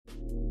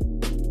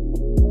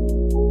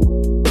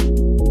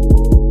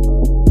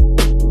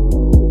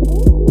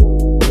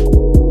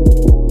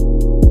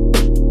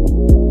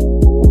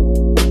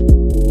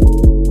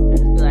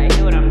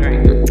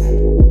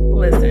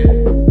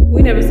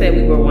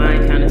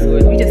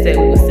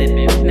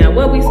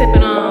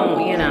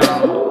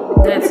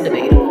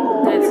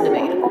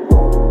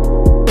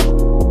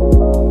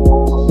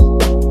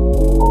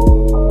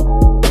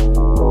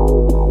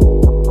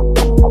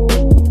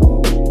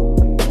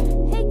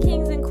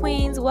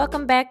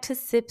welcome back to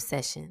Sip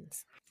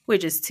Sessions. We're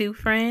just two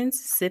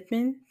friends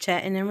sipping,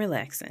 chatting, and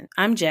relaxing.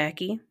 I'm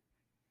Jackie.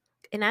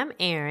 And I'm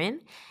Erin.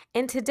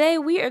 And today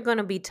we are going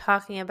to be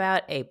talking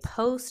about a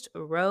post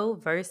Roe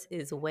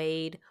versus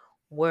Wade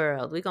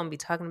world. We're going to be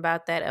talking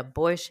about that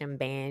abortion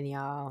ban,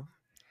 y'all.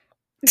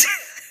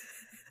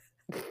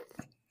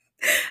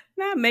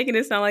 Not making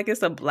it sound like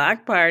it's a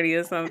block party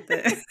or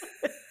something.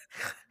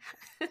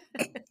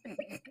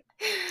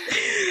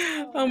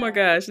 Oh my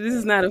gosh, this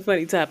is not a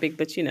funny topic,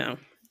 but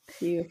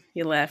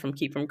you laugh from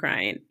keep from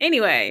crying.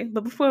 Anyway,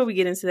 but before we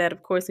get into that,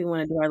 of course, we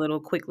want to do our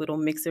quick little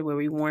mixer where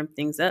we warm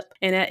things up,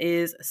 and that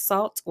is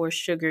salt or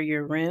sugar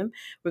your rim.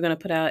 We're gonna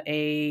put out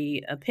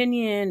a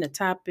opinion, a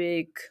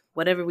topic,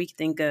 whatever we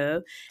think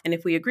of, and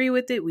if we agree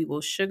with it, we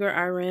will sugar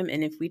our rim,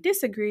 and if we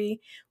disagree,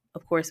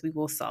 of course, we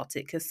will salt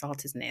it because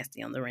salt is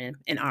nasty on the rim,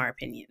 in our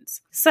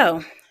opinions.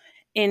 So,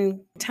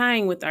 in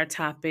tying with our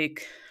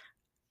topic,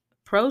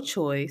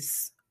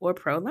 pro-choice or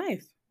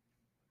pro-life,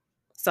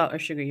 salt or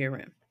sugar your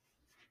rim.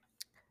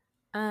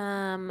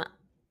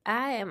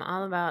 I am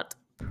all about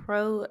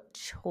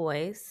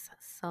pro-choice,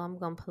 so I'm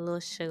gonna put a little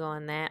sugar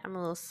on that. I'm a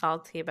little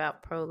salty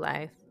about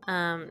pro-life.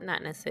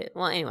 Not necessarily.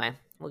 Well, anyway,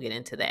 we'll get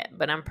into that.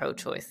 But I'm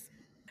pro-choice.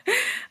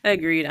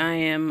 Agreed. I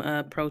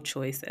am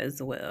pro-choice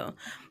as well.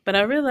 But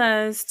I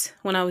realized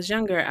when I was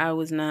younger, I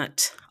was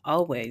not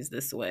always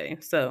this way.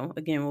 So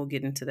again, we'll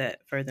get into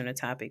that further in the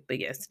topic. But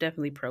yes,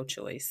 definitely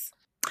pro-choice.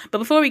 But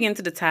before we get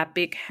into the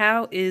topic,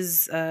 how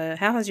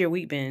has your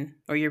week been,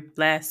 or your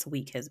last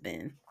week has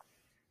been?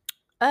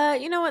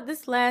 You know what?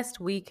 This last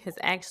week has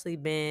actually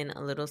been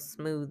a little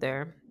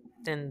smoother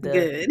than the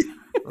Good.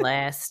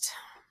 last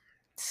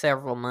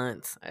several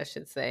months, I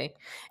should say.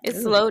 It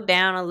Ooh. slowed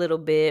down a little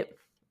bit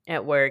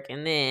at work,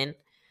 and then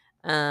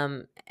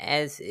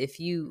as if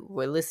you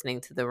were listening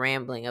to the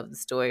rambling of the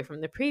story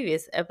from the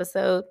previous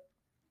episode,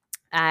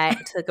 I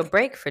took a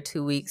break for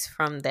 2 weeks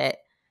from that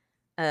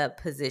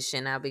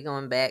position. I'll be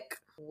going back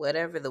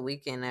whatever the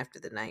weekend after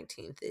the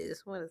 19th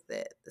is. What is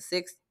that? The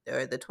 6th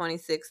or the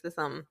 26th or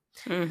something.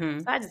 Mm-hmm.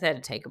 So I just had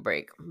to take a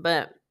break.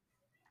 But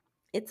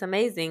it's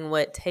amazing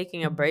what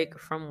taking a break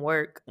from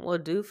work will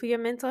do for your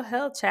mental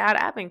health, child.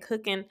 I've been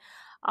cooking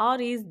all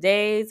these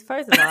days.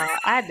 First of all,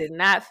 I did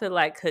not feel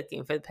like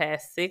cooking for the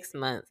past 6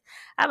 months.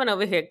 I've been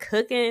over here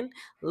cooking,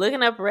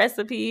 looking up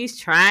recipes,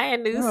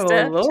 trying new Oh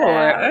stuff, Lord.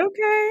 child.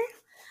 Okay.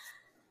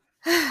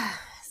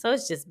 So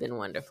it's just been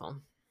wonderful.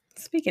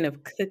 Speaking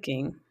of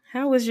cooking,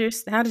 how did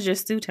your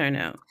stew turn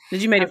out?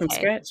 Did you make it from Okay.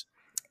 scratch?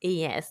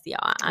 Yes,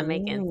 y'all. I'm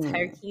making Ooh.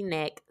 turkey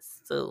neck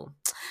stew.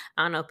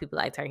 I don't know if people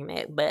like turkey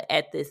neck, but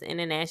at this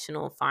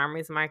international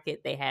farmers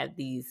market, they have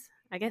these,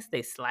 I guess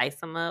they slice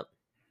them up.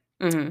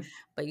 Mm-hmm.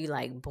 But you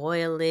like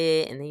boil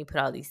it and then you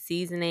put all these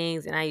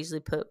seasonings. And I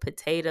usually put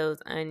potatoes,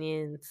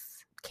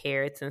 onions,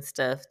 carrots, and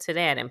stuff.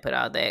 Today I didn't put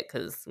all that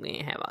because we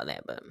didn't have all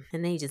that.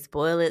 And then you just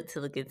boil it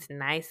till it gets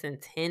nice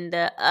and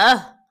tender.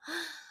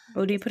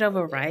 Oh, do you put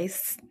over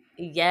rice?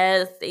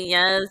 Yes,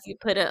 you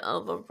put it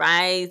over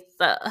rice.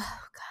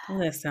 Oh,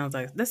 that sounds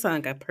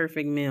like a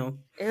perfect meal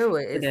Ew,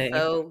 it's today.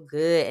 so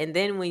good. And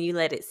then when you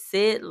let it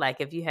sit,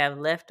 like if you have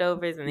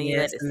leftovers and then you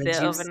Yes, let it and the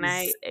sit juices.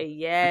 overnight,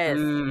 yes.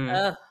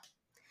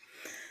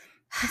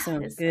 That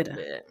sounds It's so good.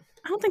 good.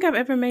 I don't think I've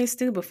ever made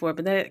stew before,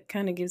 but that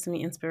kind of gives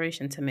me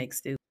inspiration to make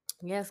stew.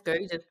 Yes, girl,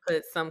 you just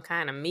put some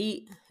kind of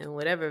meat and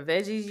whatever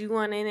veggies you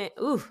want in it.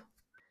 Ooh,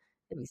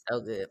 it'd be so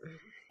good.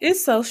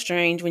 It's so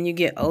strange when you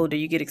get older,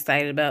 you get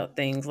excited about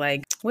things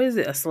like, what is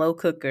it, a slow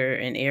cooker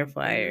and air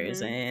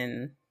fryers Mm-hmm.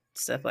 and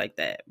stuff like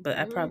that. But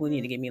I probably need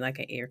Mm-hmm. to get me like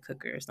an air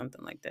cooker or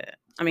something like that.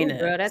 I mean, Ooh, a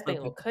girl, that slow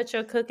thing will cooker. cut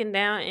your cooking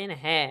down in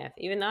half.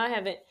 Even though I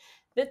haven't.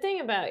 The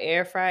thing about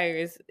air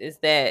fryers is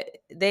that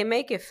they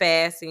make it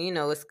fast and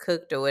it's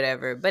cooked or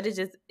whatever, but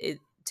it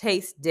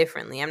tastes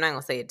differently. I'm not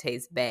gonna say it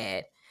tastes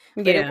bad,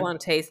 but it Yeah, won't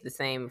taste the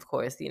same, of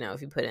course,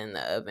 if you put it in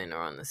the oven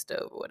or on the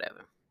stove or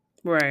whatever.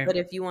 right. But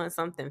if you want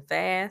something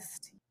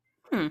fast,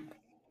 I'm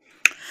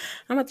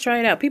gonna try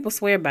it out. People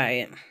swear by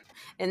it.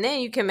 and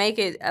then you can make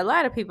it. A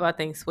lot of people, I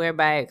think, swear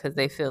by it because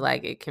they feel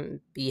like it can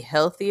be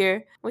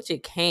healthier, which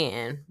it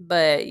can,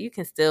 but you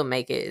can still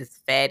make it as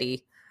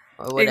fatty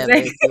or whatever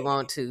Exactly. if you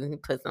want to.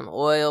 Put some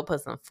oil, put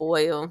some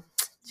foil.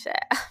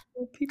 Child.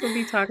 People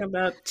be talking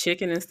about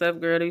chicken and stuff,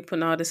 girl. They be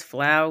putting all this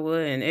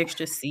flour and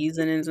extra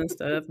seasonings and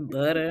stuff,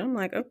 butter. I'm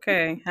like,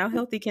 okay, how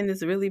healthy can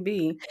this really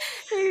be?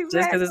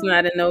 Just because it's Exactly.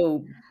 not in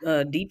no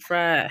deep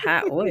fried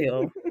hot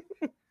oil.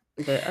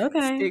 But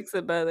okay. Sticks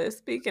of butter.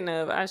 Speaking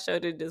of, I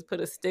showed you just put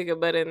a stick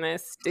of butter in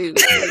that stew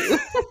too.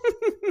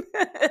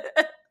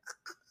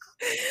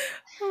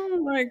 Oh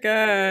my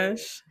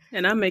gosh.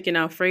 And I'm making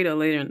Alfredo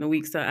later in the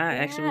week, so I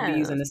actually will be Yeah.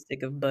 using a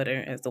stick of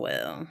butter as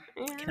well.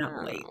 Cannot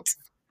Yeah. wait.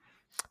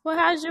 Well,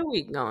 how's your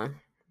week going?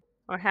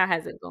 Or how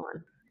has it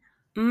gone?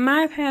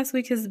 My past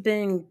week has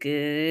been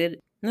good.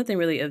 Nothing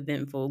really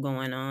eventful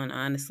going on,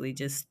 honestly,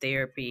 just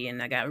therapy,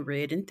 and I got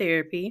read in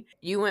therapy.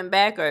 You went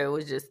back or it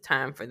was just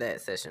time for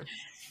that session?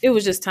 It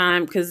was just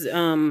time because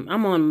I'm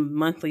on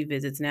monthly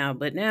visits now,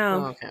 but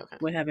now Oh, okay.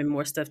 we're having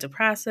more stuff to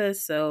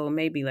process, so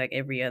maybe like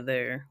every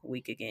other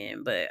week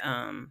again. But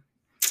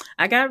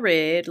I got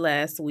read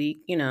last week,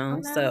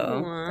 Oh so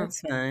no.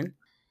 that's fun.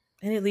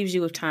 And it leaves you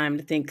with time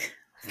to think,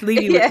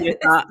 leave you with your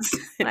Yes. thoughts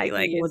and be Like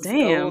like, you well, get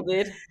damn.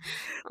 scolded.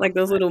 Like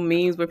those little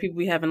memes where people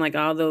be having like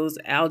all those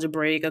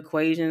algebraic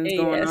equations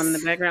going on in the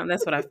Yes. background.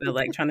 That's what I feel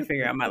like trying to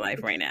figure out my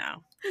life right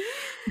now.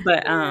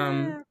 But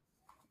Yeah.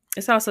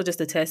 it's also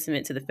just a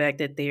testament to the fact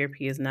that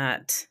therapy is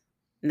not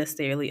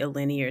necessarily a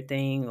linear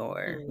thing,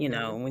 or,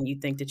 Mhm. when you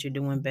think that you're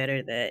doing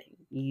better that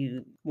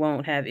you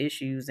won't have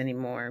issues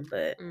anymore.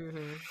 But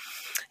Mhm.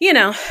 you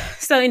know,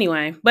 so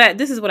anyway, but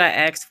this is what I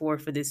asked for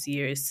this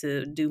year, is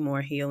to do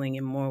more healing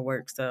and more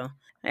work. So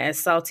as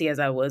salty as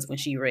I was when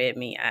she read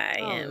me, I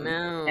Oh am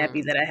no.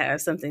 happy that I have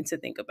something to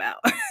think about.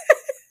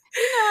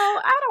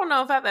 I don't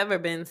know if I've ever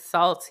been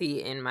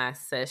salty in my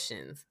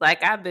sessions.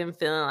 Like I've been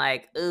feeling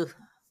like, ugh,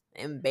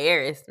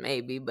 embarrassed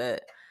maybe,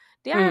 but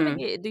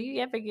Mm. do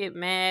you ever get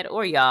mad?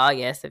 Or y'all,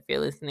 yes, if you're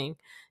listening,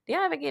 do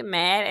y'all ever get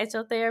mad at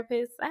your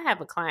therapist? I have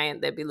a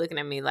client that be looking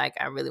at me like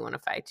I really want to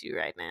fight you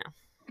right now.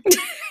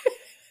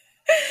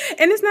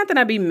 And it's not that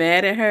I'd be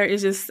mad at her.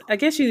 It's just, I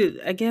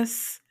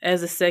guess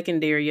as a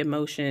secondary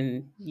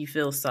emotion, you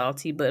feel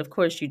salty, but of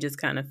course you just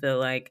kind of feel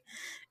like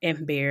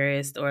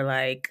embarrassed, or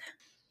like,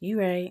 you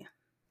right.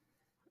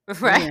 You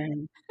Right.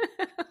 right.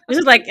 It's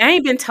just like, I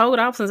ain't been told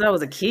off since I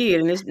was a kid,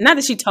 and it's not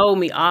that she told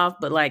me off,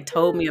 but like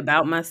told me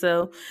about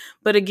myself.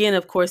 But again,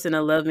 of course, in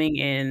a loving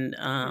and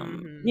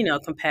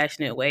Mhm.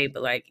 compassionate way.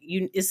 But like,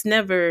 it's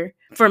never,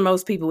 for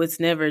most people, it's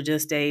never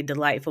just a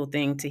delightful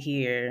thing to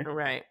hear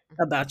Right.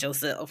 about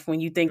yourself when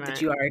you think that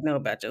Right. you already know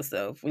about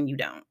yourself when you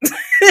don't.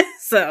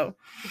 So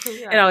You're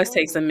it like, always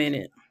takes a oh.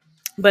 minute.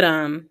 But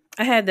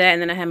I had that,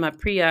 and then I had my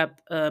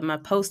pre-op, my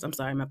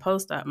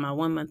post-op, my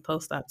 1 month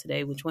post-op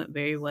today, which went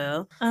very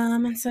well.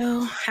 And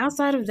so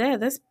outside of that,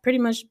 that's pretty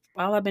much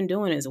all I've been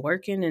doing, is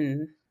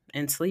working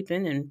and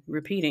sleeping and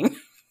repeating.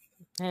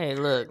 Hey,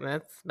 look,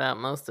 that's about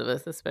most of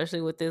us,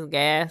 especially with this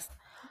gas.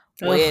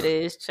 Way it Ugh.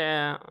 is,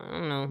 child. I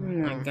don't know. Oh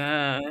my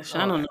gosh. I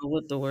Lord. don't know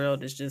what the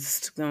world is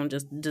just gonna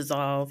just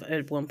dissolve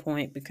at one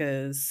point,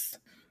 because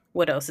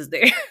what else is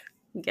there?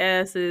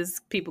 Gases,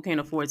 people can't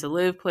afford to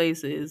live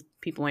places,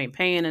 people ain't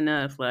paying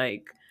enough.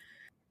 Like,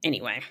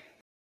 anyway.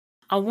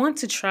 I want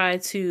to try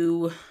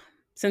to,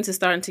 since it's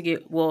starting to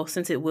get, well,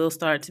 since it will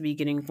start to be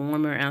getting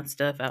warmer and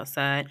stuff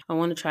outside, I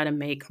want to try to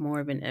make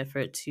more of an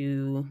effort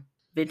to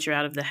venture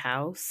out of the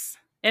house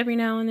every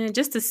now and then,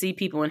 just to see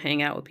people and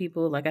hang out with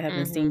people. Like, I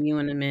haven't Mm-hmm. seen you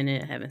in a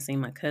minute, I haven't seen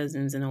my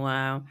cousins in a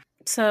while.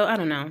 So I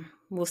don't know.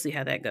 We'll see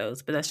how that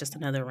goes. But that's just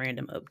another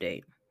random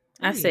update.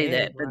 I Oh say yeah,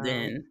 that, but wow.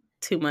 then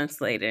 2 months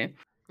later,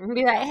 And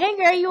be like, "Hey,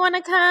 girl, you want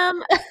to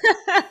come?"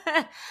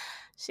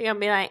 She gonna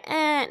be like,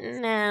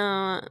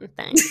 no,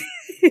 thanks."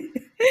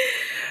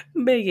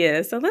 but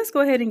yeah, so let's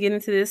go ahead and get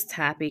into this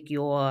topic,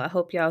 y'all. I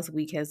hope y'all's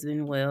week has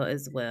been well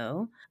as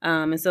well.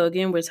 And so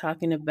again, we're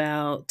talking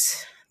about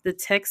the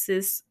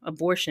Texas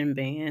abortion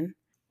ban,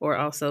 or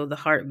also the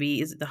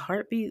heartbeat. Is it the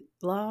heartbeat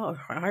law or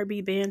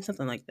heartbeat ban?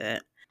 Something like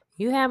that.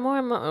 You have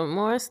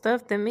more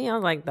stuff than me. I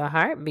was like the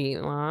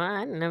heartbeat. Well,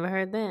 I never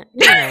heard that.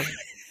 Anyway,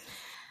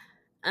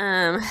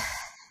 um,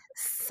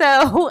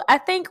 so I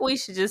think we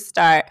should just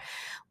start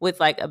with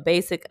like a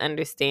basic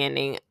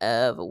understanding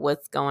of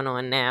what's going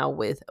on now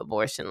with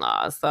abortion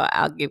laws. So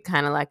I'll give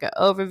kind of like an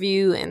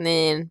overview, and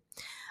then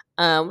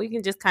we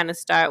can just kind of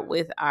start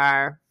with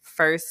our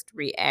first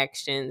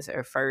reactions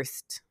or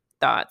first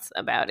thoughts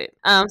about it.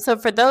 So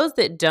for those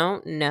that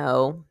don't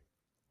know,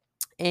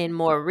 in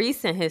more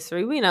recent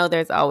history, we know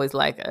there's always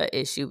like a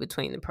issue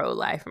between the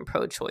pro-life and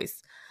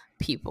pro-choice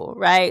people,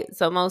 right?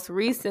 So most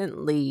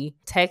recently,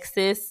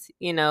 Texas,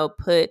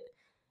 put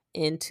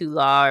into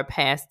law or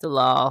passed a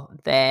law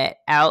that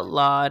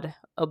outlawed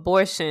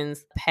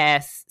abortions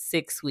past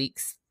 6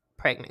 weeks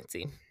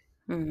pregnancy.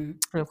 Mm-hmm.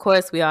 And of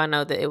course, we all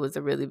know that it was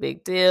a really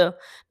big deal.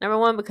 Number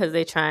one, because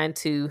they're trying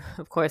to,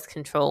 of course,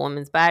 control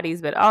women's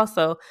bodies, but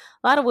also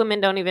a lot of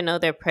women don't even know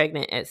they're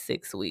pregnant at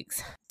 6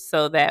 weeks.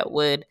 So that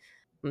would,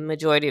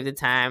 majority of the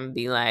time,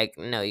 be like,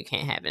 no, you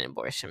can't have an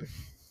abortion.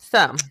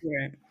 So,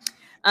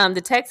 Right.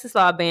 the Texas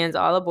law bans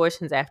all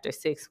abortions after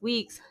 6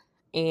 weeks,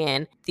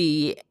 and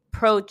the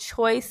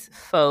pro-choice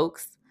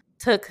folks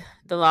took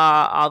the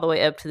law all the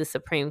way up to the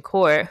Supreme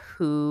Court,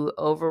 who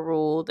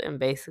overruled and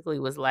basically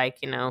was like,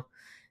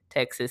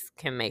 Texas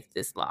can make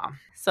this law.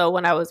 So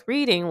what I was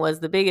reading was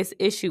the biggest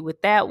issue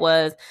with that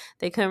was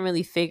they couldn't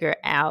really figure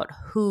out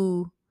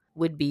who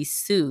would be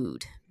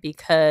sued,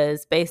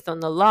 because based on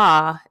the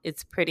law,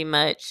 it's pretty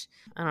much,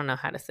 I don't know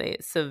how to say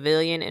it,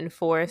 civilian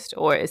enforced,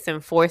 or it's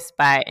enforced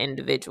by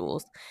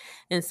individuals.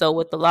 And so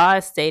what the law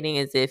is stating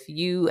is if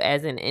you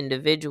as an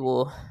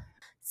individual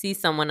see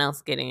someone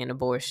else getting an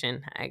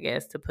abortion, I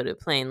guess to put it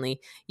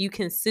plainly, you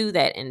can sue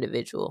that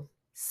individual.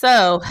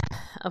 So,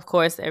 of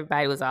course,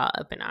 everybody was all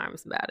up in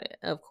arms about it,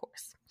 of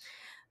course.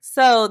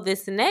 So,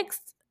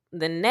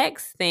 the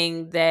next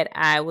thing that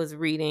I was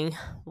reading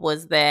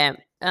was that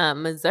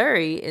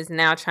Missouri is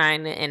now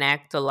trying to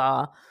enact a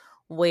law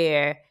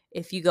where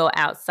if you go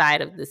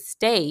outside of the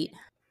state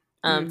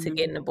to Mm-hmm.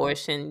 get an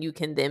abortion, you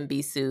can then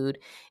be sued,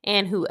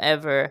 and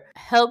whoever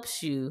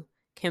helps you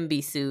can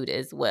be sued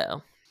as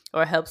well,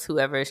 or helps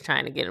whoever is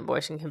trying to get an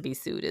abortion can be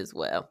sued as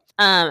well.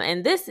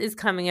 And this is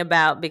coming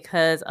about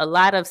because a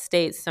lot of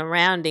states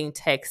surrounding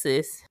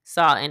Texas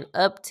saw an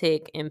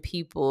uptick in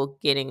people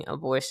getting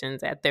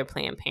abortions at their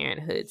Planned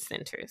Parenthood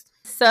centers.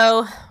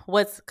 So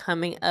what's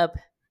coming up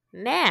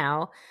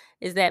now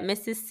is that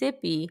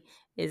Mississippi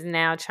is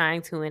now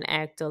trying to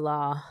enact a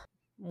law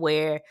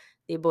where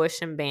the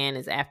abortion ban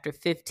is after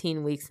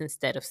 15 weeks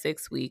instead of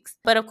 6 weeks.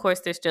 But of course,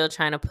 they're still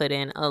trying to put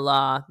in a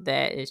law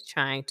that is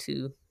trying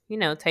to,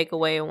 take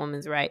away a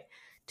woman's right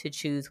to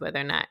choose whether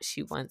or not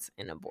she wants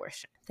an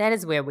abortion. That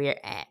is where we're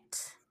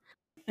at.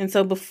 And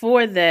so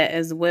before that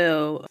as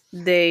well,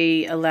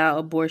 they allow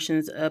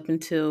abortions up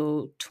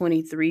until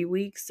 23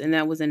 weeks. And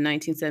that was in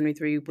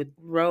 1973 with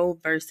Roe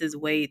versus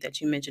Wade that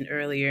you mentioned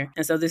earlier.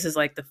 And so this is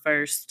like the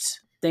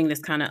first thing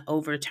that's kind of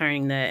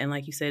overturning that. And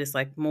like you said, it's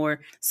like more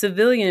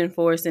civilian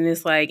enforced. And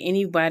it's like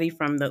anybody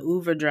from the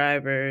Uber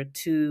driver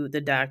to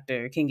the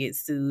doctor can get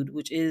sued,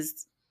 which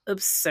is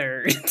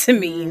absurd to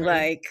me. Mhm.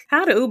 Like,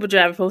 how the Uber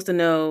driver supposed to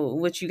know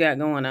what you got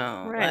going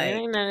on? Right. It Like,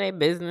 ain't none of their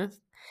business.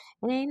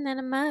 It ain't none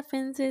of my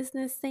friends'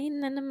 business. Ain't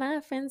none of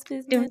my friends'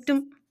 dum, business.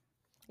 dum.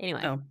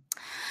 Anyway. Oh.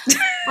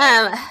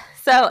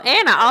 So,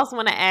 and I also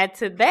want to add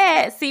to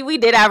that. See, we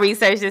did our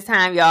research this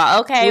time,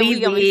 y'all. Okay, we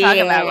gonna be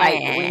talking about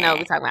like we know what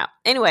we're talking about.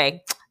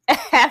 Anyway,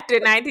 after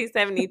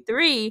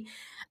 1973,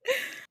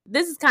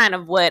 this is kind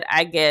of what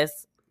I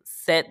guess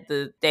set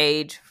the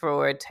stage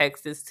for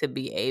Texas to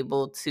be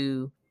able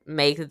to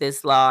make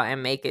this law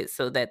and make it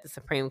so that the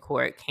Supreme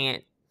Court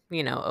can't,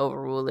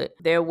 overrule it.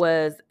 There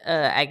was,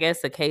 I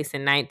guess, a case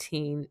in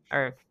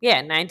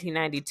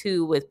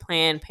 1992 with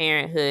Planned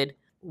Parenthood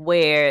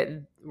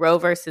where Roe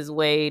versus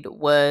Wade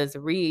was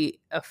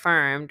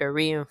reaffirmed or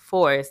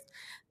reinforced.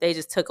 They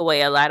just took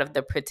away a lot of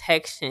the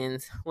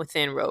protections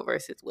within Roe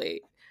versus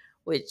Wade,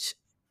 which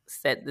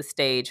set the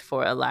stage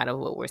for a lot of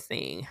what we're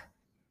seeing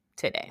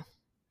today.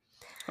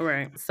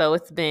 Right. So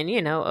it's been,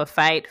 a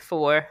fight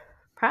for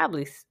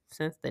probably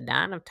since the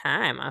dawn of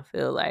time, I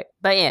feel like.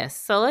 But yes,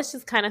 so let's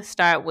just kind of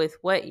start with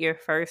what your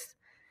first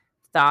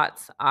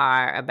thoughts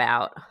are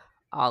about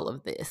all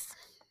of this.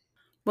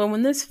 Well,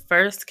 when this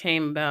first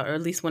came about, or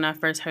at least when I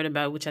first heard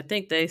about it, which I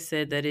think they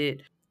said that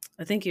it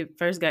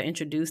first got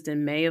introduced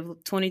in May of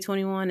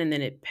 2021 and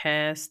then it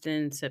passed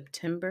in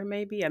September,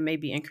 maybe. I may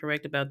be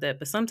incorrect about that,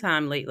 but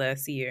sometime late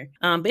last year.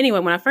 But anyway,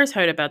 when I first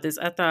heard about this,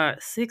 I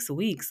thought 6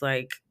 weeks,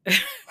 like,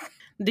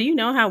 do you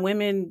know how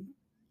women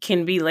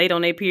can be late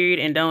on their period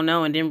and don't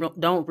know and then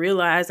don't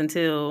realize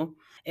until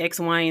X,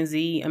 Y, and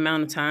Z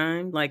amount of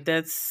time? Like,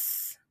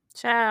 that's...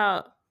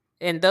 Child,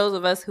 and those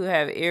of us who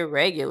have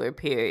irregular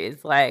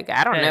periods, like,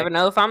 I don't never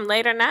know if I'm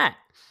late or not.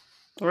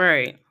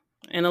 Right.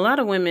 And a lot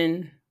of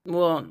women,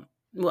 well,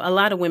 a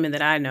lot of women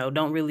that I know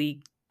don't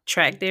really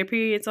track their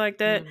periods like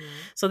that. Mhm.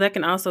 So that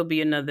can also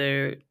be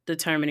another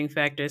determining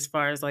factor as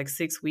far as like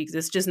 6 weeks.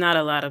 It's just not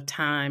a lot of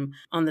time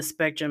on the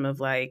spectrum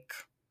of like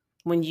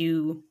when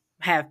you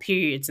have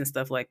periods and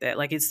stuff like that.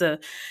 Like I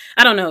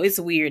don't know, it's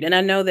weird. And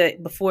I know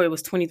that before it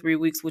was 23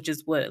 weeks, which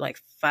is what, like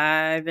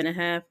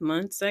 5.5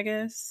 months, I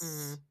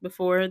guess,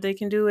 before they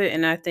can do it.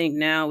 And I think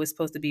now it's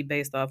supposed to be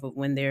based off of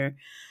when they're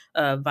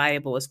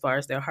viable as far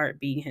as their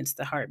heartbeat, hence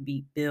the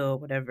heartbeat bill,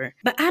 whatever.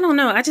 But I don't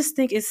know. I just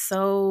think it's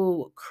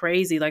so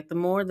crazy. Like the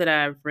more that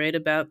I've read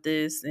about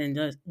this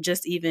and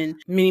just even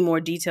many more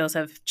details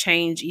have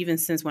changed even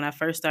since when I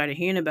first started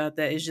hearing about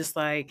that, it's just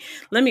like,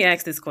 let me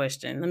ask this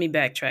question. Let me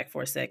backtrack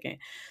for a second.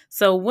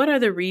 So what are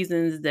the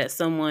reasons that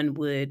someone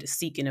would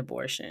seek an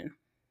abortion?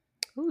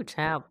 Ooh,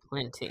 child,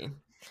 plenty.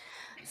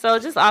 So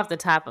just off the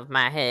top of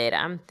my head,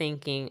 I'm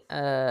thinking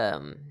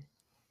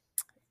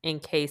in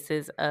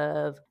cases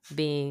of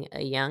being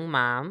a young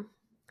mom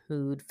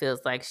who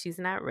feels like she's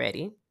not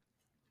ready.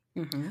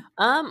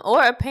 Mm-hmm.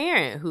 Or a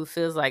parent who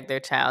feels like their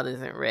child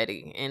isn't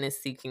ready and is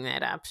seeking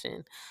that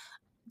option.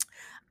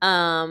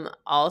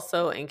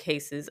 Also in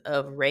cases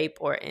of rape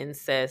or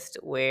incest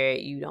where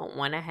you don't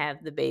want to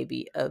have the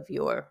baby of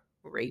your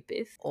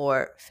rapist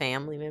or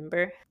family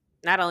member.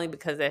 Not only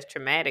because that's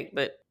traumatic,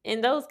 but in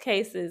those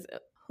cases,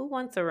 who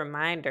wants a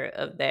reminder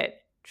of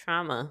that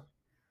trauma?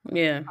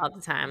 Yeah. All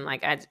the time.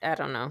 Like, I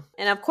don't know.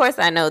 And of course,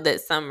 I know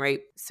that some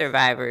rape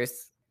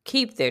survivors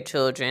keep their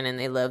children and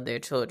they love their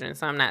children.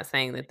 So I'm not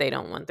saying that they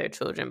don't want their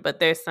children, but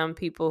there's some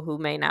people who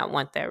may not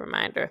want that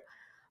reminder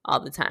all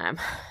the time.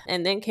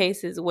 And then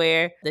cases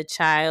where the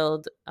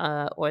child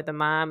or the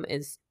mom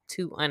is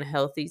too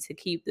unhealthy to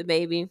keep the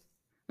baby,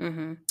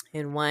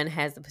 and one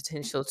has the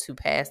potential to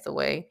pass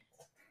away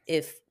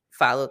if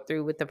followed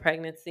through with the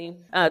pregnancy.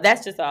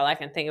 That's just all I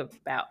can think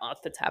about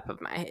off the top of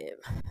my head.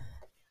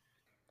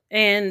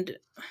 And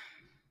I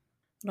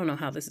don't know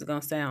how this is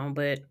going to sound,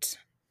 but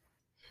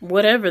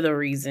whatever the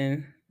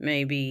reason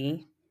may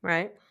be,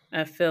 right?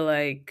 I feel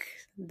like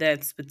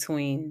that's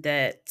between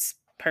that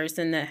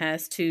person that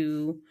has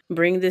to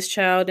bring this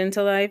child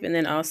into life and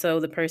then also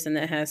the person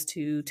that has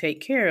to take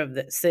care of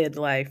that said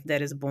life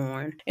that is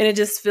born. And it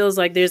just feels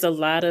like there's a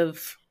lot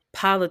of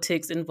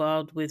politics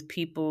involved with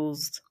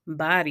people's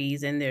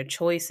bodies and their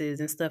choices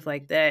and stuff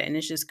like that. And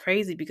it's just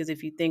crazy because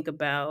if you think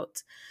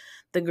about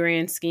the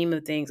grand scheme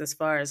of things, as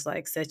far as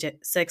like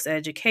sex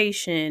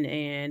education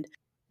and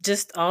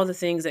just all the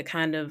things that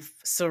kind of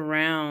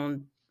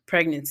surround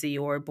pregnancy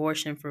or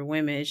abortion for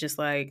women, it's just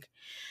like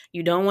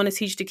you don't want to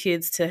teach the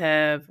kids to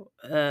have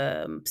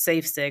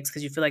safe sex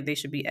because you feel like they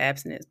should be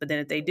abstinent. But then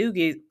if they do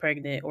get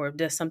pregnant or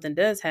if something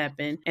does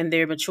happen and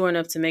they're mature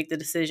enough to make the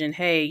decision,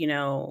 hey,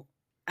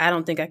 I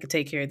don't think I could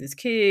take care of this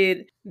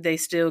kid, they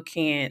still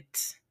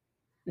can't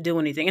do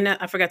anything. And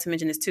I forgot to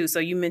mention this too. So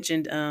you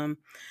mentioned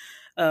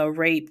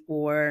rape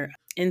or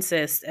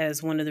incest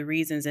as one of the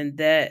reasons, and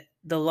that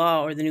the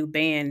law or the new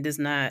ban does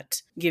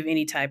not give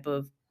any type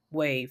of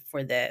way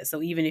for that.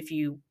 So even if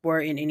you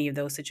were in any of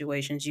those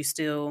situations, you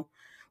still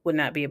would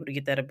not be able to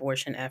get that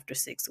abortion after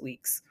 6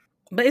 weeks.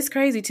 But it's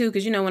crazy too,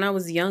 because when I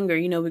was younger,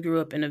 we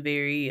grew up in a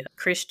very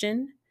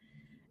Christian.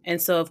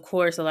 And so, of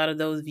course, a lot of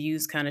those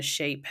views kind of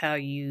shape how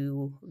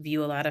you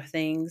view a lot of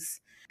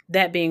things,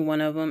 that being one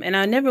of them. And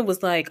I never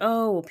was like,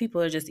 oh, well,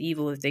 people are just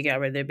evil if they got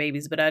rid of their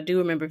babies. But I do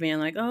remember being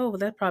like, oh, well,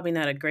 that's probably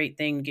not a great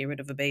thing to get rid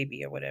of a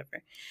baby or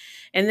whatever.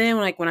 And then,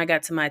 like, when I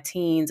got to my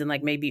teens and,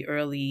 like, maybe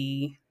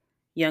early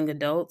young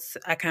adults,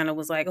 I kind of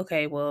was like,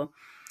 okay, well,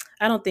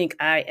 I don't think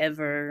I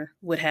ever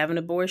would have an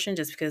abortion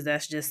just because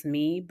that's just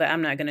me. But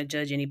I'm not going to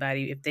judge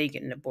anybody if they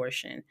get an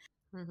abortion.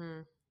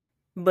 Mm-hmm.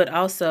 But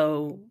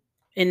also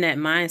in that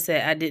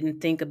mindset, I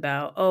didn't think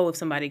about, oh, if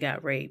somebody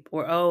got raped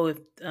or, oh, if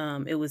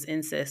it was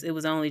incest. It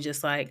was only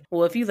just like,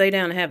 well, if you lay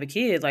down and have a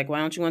kid, like, why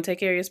don't you want to take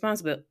care of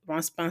your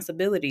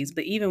responsibilities?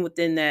 But even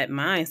within that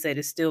mindset,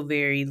 it's still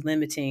very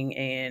limiting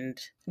and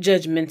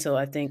judgmental,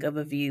 I think, of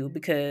a view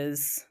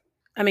because,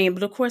 I mean,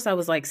 but of course I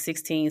was like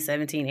 16,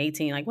 17,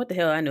 18. Like, what the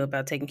hell I knew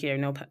about taking care of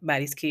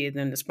nobody's kids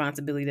and the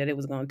responsibility that it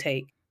was going to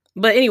take.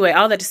 But anyway,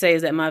 all that to say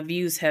is that my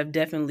views have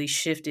definitely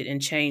shifted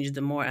and changed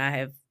the more I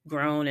have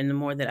grown and the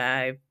more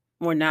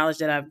knowledge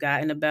that I've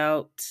gotten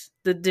about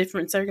the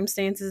different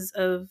circumstances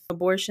of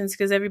abortions.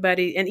 Because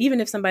everybody, and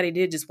even if somebody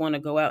did just want to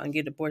go out and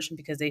get an abortion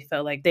because they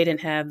felt like they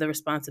didn't have the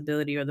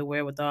responsibility or the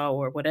wherewithal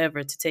or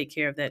whatever to take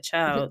care of that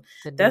child,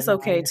 that's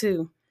okay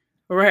too.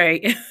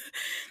 Right.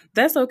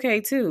 That's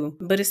okay too.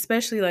 But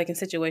especially like in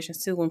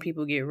situations too when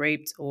people get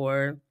raped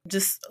or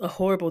just a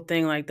horrible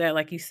thing like that,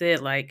 like you said,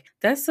 like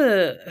I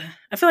feel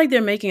like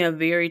they're making a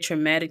very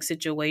traumatic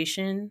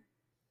situation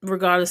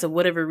regardless of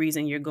whatever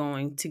reason you're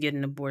going to get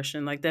an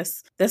abortion. Like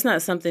that's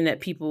not something that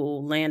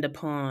people land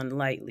upon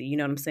lightly, you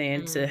know what I'm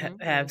saying, to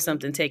have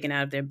something taken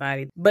out of their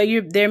body. But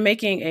they're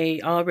making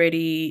a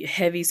already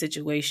heavy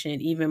situation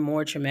even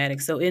more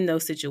traumatic. So in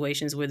those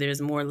situations where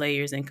there's more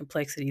layers and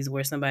complexities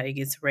where somebody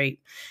gets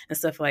raped and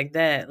stuff like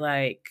that,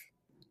 like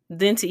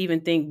then to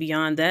even think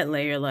beyond that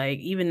layer, like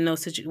even in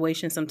those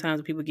situations sometimes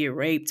when people get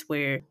raped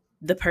where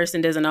the person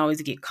doesn't always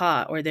get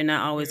caught or they're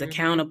not always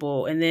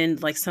accountable, and then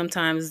like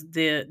sometimes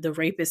the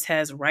rapist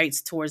has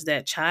rights towards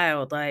that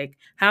child, like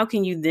how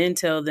can you then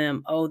tell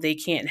them, oh, they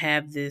can't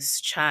have this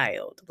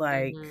child?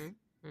 Like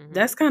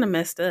that's kind of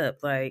messed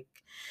up. Like,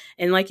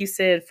 and like you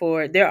said,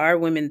 there are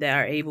women that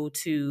are able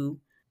to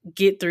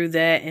get through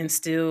that and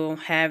still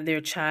have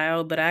their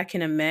child, but I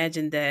can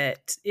imagine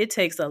that it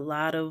takes a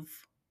lot of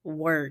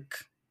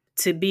work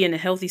to be in a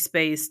healthy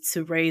space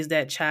to raise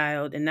that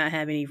child and not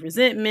have any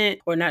resentment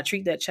or not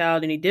treat that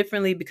child any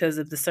differently because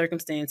of the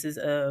circumstances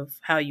of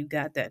how you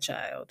got that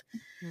child.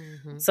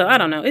 So I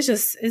don't know. It's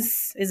just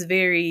it's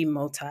very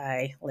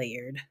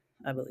multi-layered,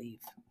 I believe.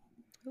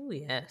 Oh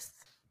yes,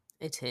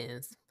 it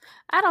is.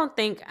 I don't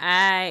think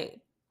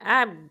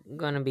I'm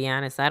gonna be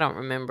honest, I don't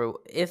remember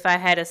if I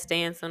had a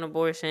stance on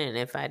abortion, and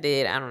if I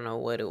did, I don't know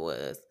what it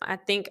was. I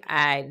think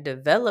I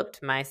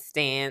developed my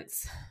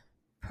stance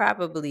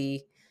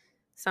probably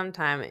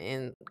sometime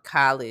in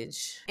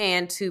college,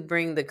 and to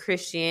bring the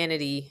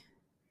Christianity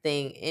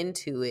thing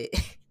into it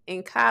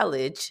in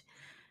college,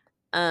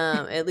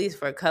 at least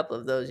for a couple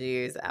of those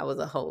years, I was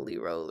a holy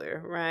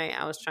roller, right?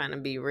 I was trying to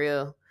be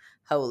real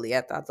holy.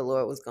 I thought the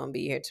Lord was going to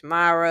be here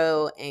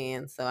tomorrow,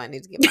 and so I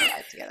need to get my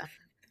life together.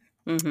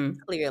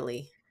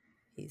 Clearly,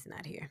 he's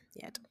not here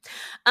yet.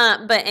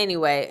 But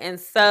anyway, and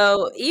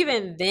so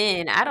even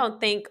then, I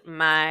don't think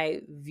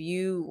my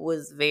view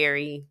was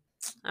very,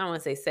 I don't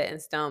want to say set in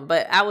stone,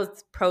 but I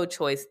was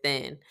pro-choice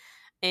then.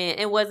 And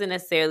it wasn't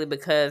necessarily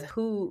because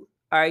who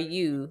are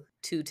you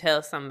to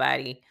tell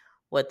somebody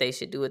what they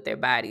should do with their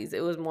bodies?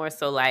 It was more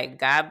so like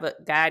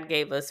God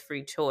gave us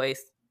free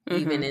choice,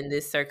 even in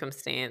this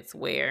circumstance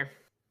where,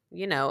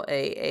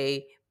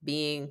 a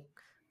being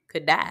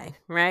could die,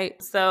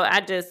 right? So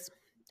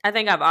I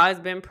think I've always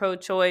been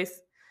pro-choice,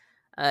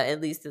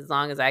 at least as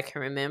long as I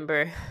can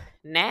remember.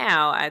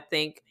 Now I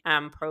think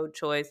I'm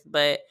pro-choice,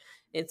 but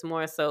it's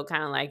more so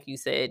kind of like you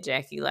said,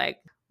 Jackie, like,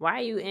 why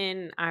are you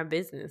in our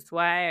business?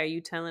 Why are you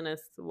telling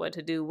us what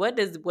to do? What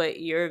does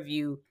your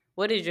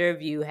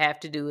view have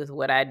to do with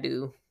what I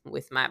do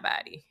with my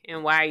body?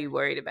 And why are you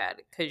worried about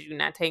it? Because you're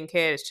not taking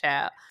care of this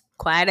child.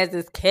 Quiet as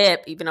it's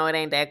kept, even though it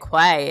ain't that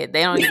quiet.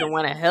 They don't even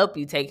want to help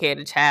you take care of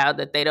the child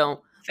that they don't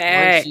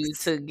want you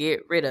to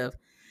get rid of.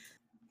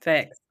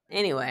 Facts.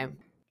 Anyway,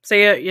 So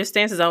your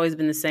stance has always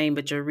been the same,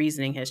 but your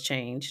reasoning has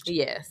changed.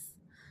 yes.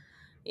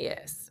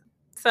 Yes.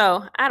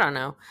 So I don't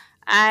know.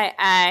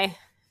 I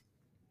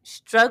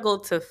struggle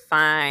to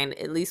find,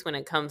 at least when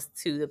it comes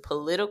to the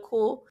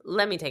political,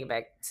 let me take it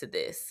back to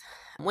this.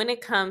 When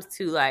it comes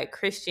to like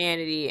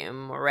Christianity and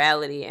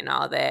morality and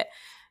all that,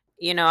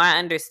 I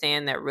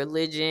understand that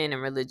religion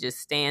and religious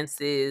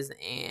stances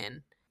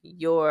and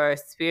your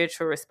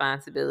spiritual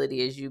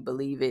responsibility as you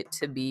believe it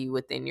to be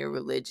within your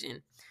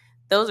religion,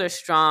 those are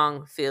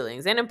strong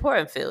feelings and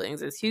important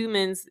feelings. As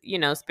humans,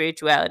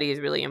 spirituality is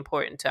really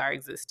important to our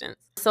existence.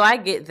 So I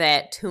get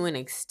that to an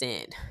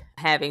extent,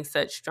 having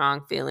such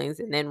strong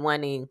feelings and then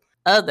wanting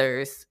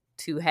others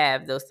to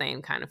have those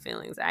same kind of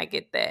feelings. I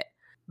get that.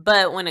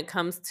 But when it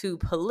comes to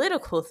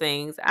political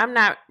things, I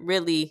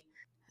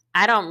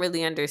don't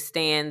really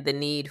understand the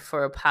need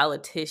for a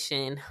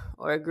politician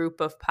or a group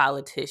of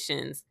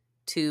politicians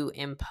to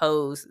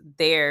impose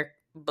their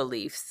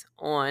beliefs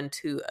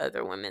onto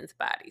other women's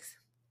bodies.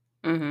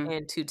 Mm-hmm.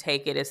 And to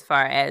take it as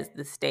far as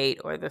the state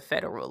or the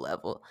federal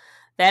level.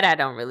 That I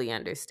don't really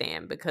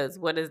understand, because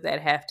what does that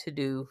have to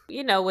do,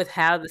 with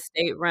how the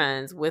state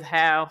runs, with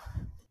how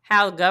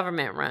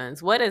government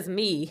runs? What does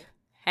me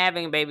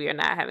having a baby or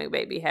not having a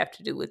baby have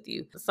to do with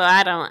you? So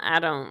I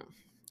don't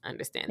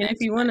understand And that if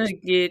too you want much. to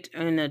get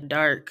in a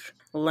dark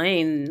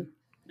lane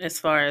as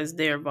far as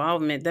their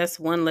involvement, that's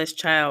one less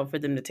child for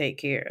them to take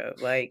care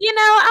of. Like,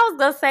 I was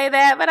gonna say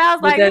that, but I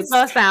was like, this because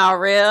gonna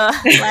sound real.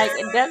 Like,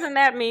 doesn't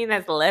that mean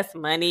that's less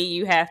money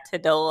you have to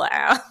dole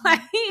out?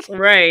 Like,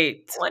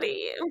 right. what are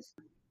you?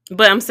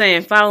 But I'm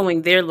saying,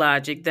 following their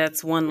logic,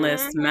 that's one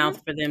less Mm-hmm.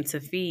 mouth for them to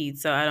feed.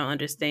 So I don't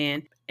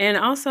understand. And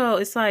also,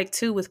 it's like,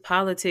 too, with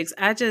politics,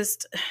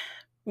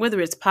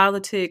 whether it's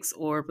politics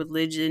or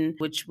religion,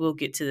 which we'll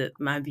get to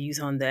my views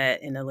on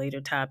that in a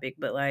later topic,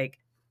 but like,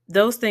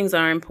 those things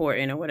are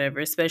important or whatever,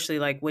 especially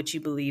like what you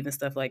believe and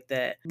stuff like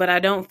that. But I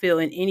don't feel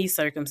in any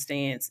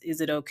circumstance is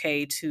it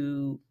okay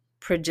to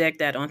project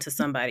that onto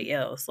somebody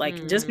else. Like,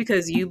 just Mm-hmm.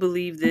 because you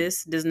believe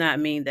this does not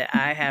mean that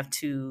I have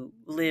to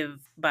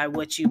live by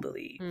what you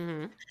believe.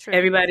 Mm-hmm. True.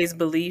 Everybody's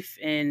belief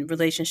in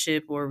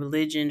relationship or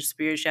religion,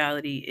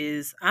 spirituality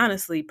is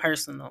honestly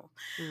personal.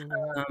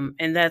 Mm-hmm.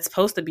 And that's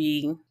supposed to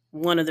be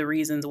one of the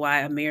reasons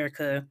why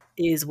America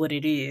is what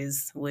it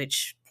is,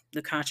 which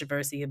the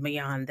controversy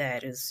beyond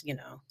that is,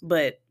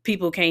 but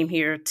people came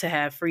here to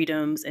have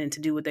freedoms and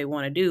to do what they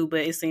want to do. But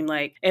it seemed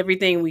like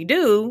everything we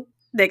do,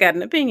 they got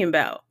an opinion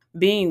about.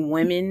 Being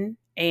women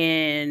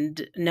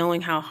and knowing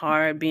how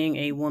hard being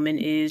a woman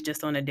is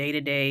just on a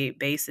day-to-day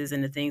basis,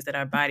 and the things that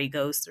our body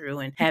goes through,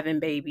 and having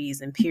babies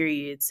and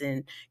periods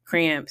and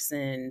cramps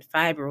and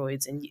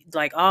fibroids and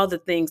like all the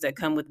things that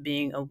come with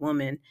being a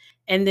woman.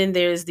 And then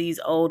there's these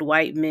old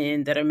white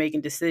men that are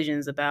making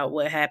decisions about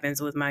what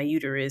happens with my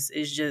uterus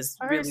is just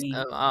First really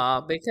of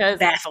all, because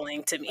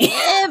baffling to me.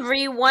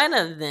 every one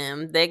of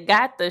them that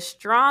got the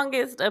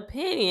strongest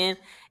opinion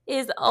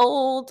is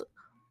old,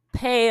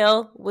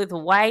 pale, with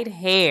white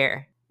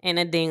hair and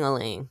a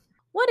dingaling.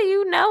 What do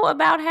you know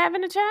about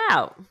having a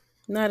child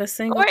Not a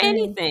single or thing.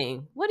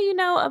 anything? What do you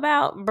know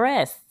about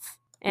breasts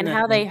and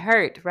how they Nothing.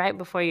 hurt right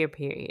before your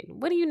period?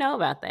 What do you know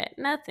about that?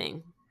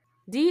 Nothing.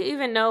 Do you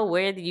even know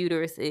where the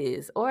uterus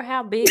is or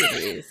how big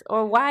it is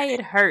or why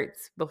it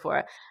hurts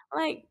before?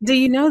 Like, Do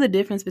you know the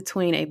difference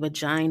between a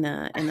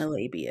vagina and a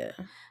labia?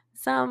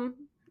 some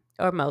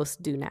or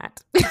most do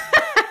not.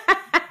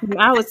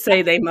 I would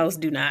say they most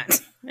do not.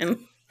 And,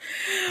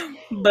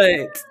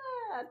 but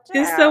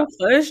it's so Child.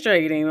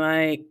 frustrating.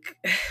 Like,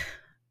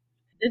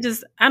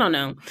 I don't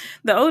know.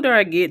 The older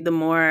I get, the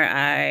more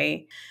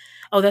that's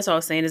what I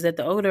was saying, is that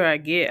the older I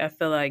get, I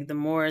feel like the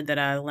more that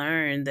I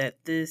learn that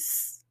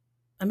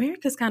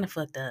America's kind of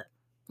fucked up,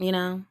 you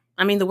know?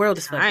 I mean, the world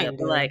is fucked up, but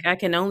Kinda. like, I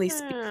can only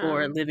speak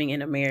for living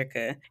in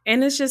America.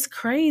 And it's just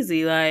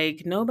crazy.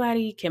 Like,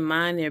 nobody can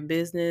mind their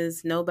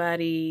business.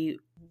 Nobody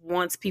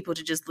wants people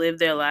to just live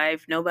their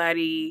life.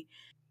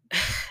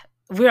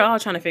 We're all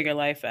trying to figure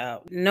life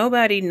out.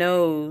 Nobody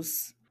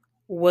knows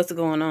what's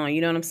going on.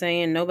 You know what I'm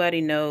saying?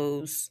 Nobody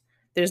knows.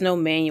 There's no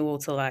manual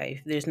to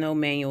life. There's no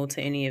manual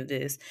to any of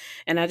this.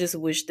 And I just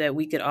wish that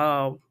we could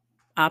all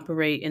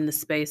operate in the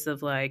space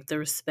of like the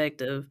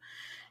respect of,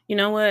 you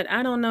know what?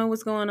 I don't know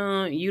what's going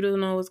on. You don't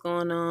know what's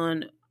going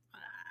on.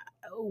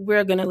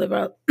 We're gonna live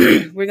our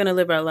we're gonna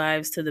live our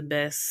lives to the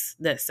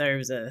best that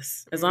serves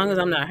us. As long as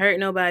I'm not hurting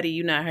nobody,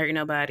 you not hurting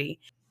nobody.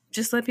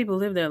 Just let people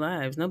live their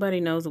lives.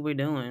 Nobody knows what we're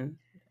doing.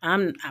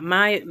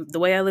 The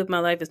way I live my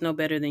life is no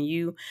better than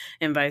you,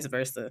 and vice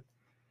versa.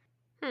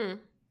 I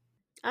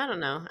don't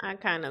know.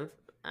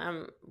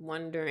 I'm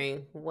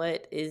wondering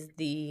what's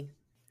the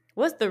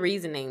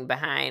reasoning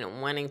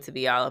behind wanting to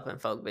be all up in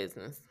folk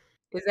business?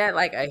 Is that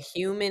like a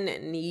human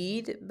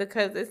need?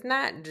 Because it's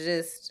not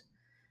just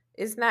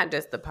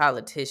the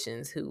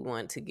politicians who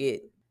want to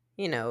get,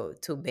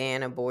 to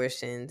ban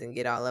abortions and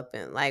get all up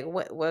in, like,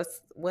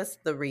 what's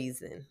the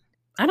reason?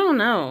 I don't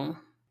know.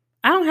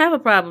 I don't have a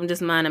problem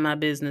just minding my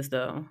business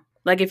though.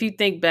 Like if you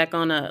think back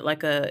on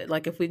like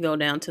if we go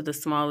down to the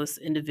smallest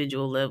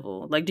individual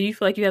level, like do you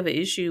feel like you have an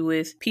issue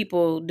with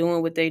people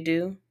doing what they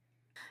do?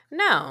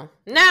 No.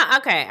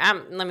 Okay,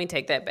 let me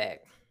take that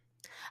back.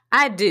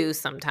 I do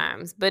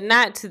sometimes, but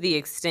not to the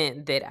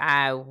extent that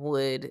I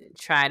would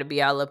try to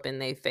be all up in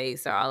their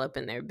face or all up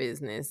in their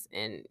business.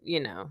 And,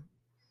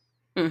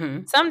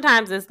 Mm-hmm.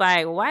 sometimes it's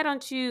like, why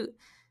don't you?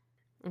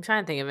 I'm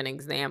trying to think of an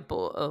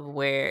example of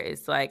where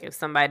it's like if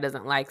somebody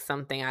doesn't like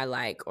something I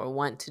like or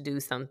want to do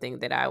something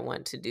that I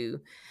want to do,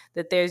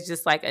 that there's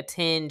just like a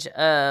tinge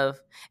of,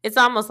 it's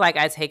almost like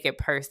I take it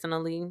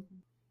personally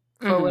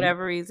for Mm-hmm.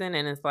 whatever reason.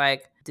 And it's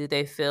like, do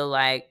they feel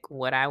like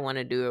what I want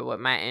to do or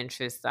what my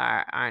interests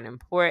aren't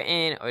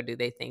important, or do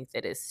they think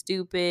that it's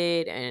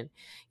stupid? And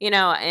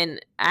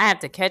and I have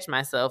to catch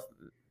myself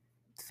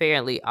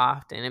fairly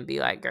often and be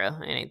like, girl,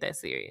 it ain't that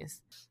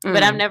serious.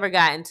 But I've Mm. never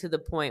gotten to the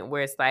point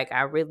where it's like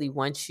I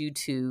want you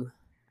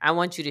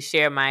to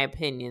share my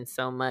opinion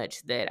so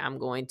much that I'm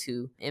going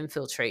to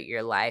infiltrate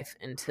your life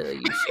until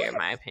you share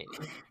my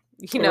opinion.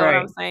 You know what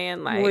I'm Right.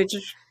 saying? Like,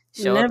 Which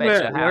show up at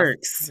never your house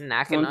works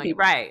knocking when on your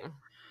people. right.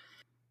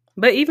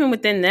 But even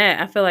within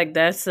that, I feel like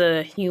that's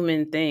a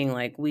human thing.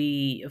 Like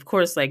of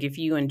course, like if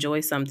you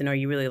enjoy something or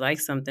you really like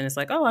something, it's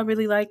like, oh, I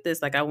really like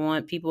this. Like I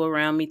want people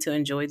around me to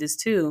enjoy this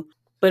too.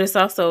 But it's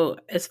also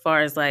as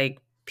far as like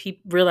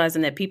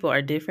realizing that people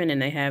are different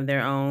and they have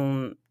their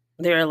own.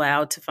 They're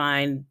allowed to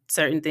find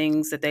certain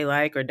things that they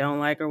like or don't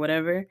like or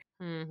whatever.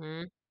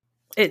 Mm-hmm.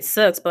 It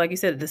sucks, but like you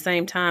said, at the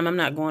same time, I'm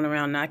not going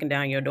around knocking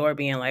down your door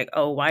being like,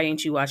 "Oh, why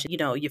ain't you watching,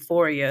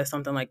 Euphoria or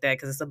something like that?"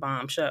 Because it's a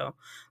bomb show.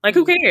 Like,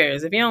 who Mm-hmm.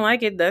 cares? If you don't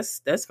like it, that's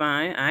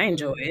fine. I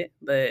enjoy Mm-hmm. it,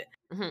 but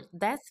Mm-hmm.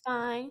 That's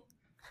fine.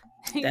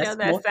 You know that's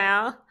that more.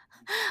 sound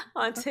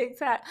on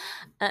TikTok?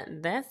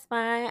 That's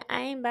fine.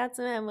 I ain't about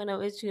to have one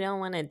of it. You don't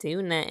want to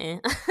do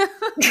nothing.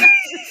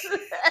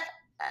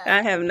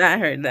 I have not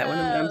heard that one,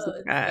 but I'm Oh, it's so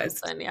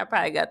surprised. funny. I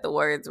probably got the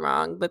words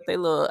wrong, but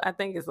I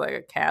think it's like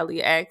a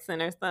Cali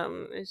accent or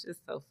something. It's just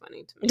so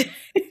funny to me.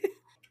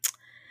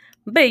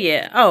 But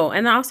yeah. Oh,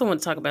 and I also want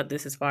to talk about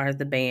this as far as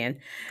the band.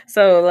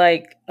 So,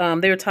 like,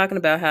 they were talking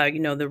about how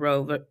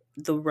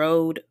the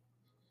road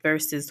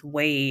versus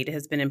Wade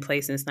has been in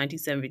place since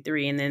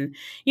 1973. And then,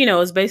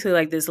 it's basically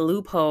like this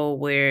loophole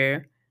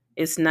where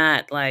it's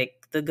not like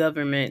the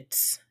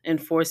government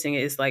enforcing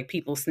it. It's like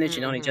people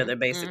snitching on each other, Mm-hmm.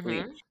 basically.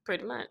 Mm-hmm.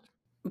 Pretty much.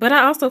 But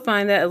I also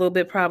find that a little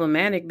bit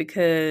problematic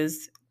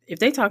because if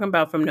they talking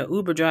about from the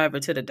Uber driver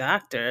to the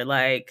doctor,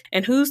 like,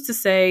 and who's to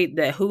say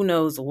that who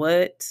knows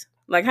what?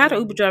 Like, how the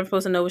Uber Mm-hmm. driver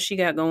supposed to know what she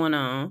got going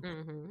on?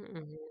 Mm-hmm.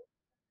 Mm-hmm.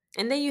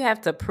 And then you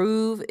have to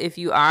prove, if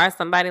you are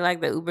somebody like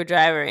the Uber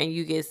driver and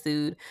you get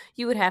sued,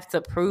 you would have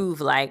to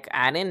prove like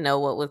I didn't know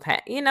what was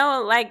happening.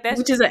 Like that's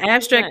Which is just an too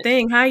abstract much.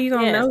 thing. How you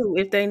gonna Yes. know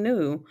if they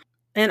knew?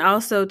 And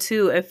also,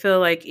 too, I feel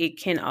like it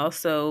can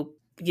also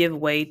give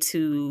way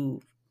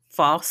to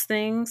false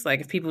things.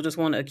 Like if people just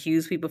want to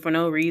accuse people for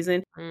no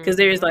reason, because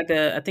there's Mm-hmm. like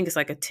I think it's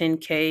like a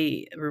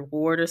 10K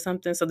reward or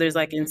something. So there's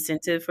like Mm-hmm.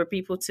 incentive for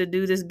people to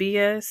do this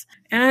BS.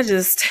 And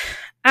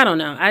I don't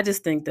know. I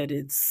just think that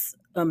it's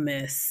a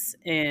mess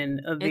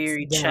and a It's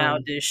very dumb.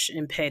 childish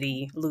and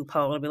petty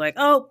loophole to be like,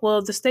 oh,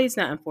 well, the state's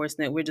not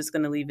enforcing it. We're just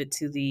going to leave it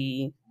to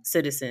the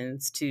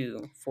citizens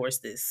to force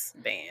this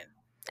ban.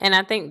 And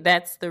I think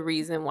that's the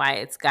reason why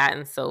it's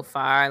gotten so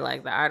far.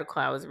 Like the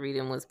article I was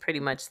reading was pretty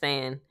much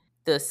saying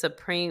the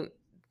Supreme,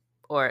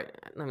 or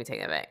let me take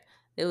that back.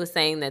 It was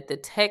saying that the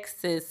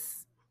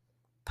Texas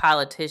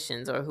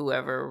politicians or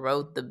whoever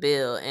wrote the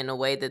bill in a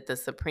way that the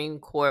Supreme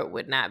Court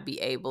would not be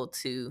able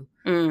to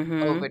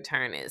Mm-hmm.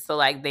 overturn it. So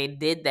like they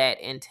did that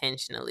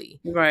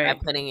intentionally by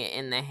Right. putting it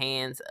in the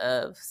hands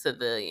of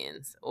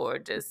civilians or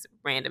just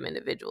random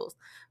individuals.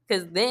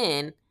 Because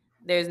then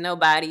there's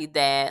nobody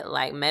that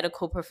like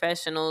medical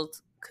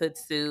professionals could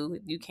sue.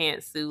 You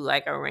can't sue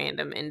like a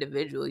random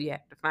individual. You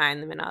have to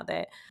find them and all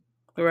that.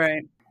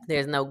 Right.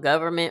 There's no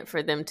government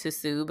for them to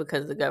sue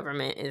because the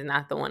government is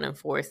not the one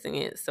enforcing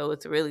it. So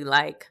it's really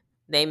like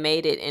they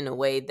made it in a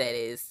way that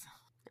is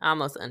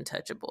almost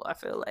untouchable, I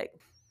feel like.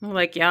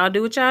 Like, y'all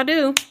do what y'all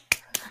do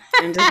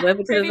and just left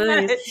it to the Pretty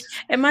civilians. much.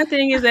 And my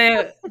thing is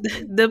that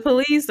the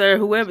police or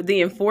whoever,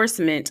 the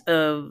enforcement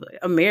of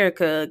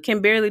America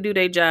can barely do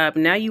their job.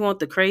 Now you want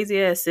the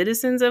crazy ass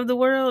citizens of the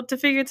world to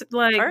figure,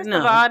 like, First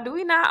of no. all, do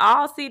we not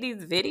all see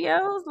these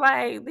videos?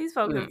 Like these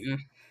folks is Mm-mm.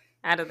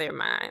 out of their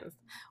minds.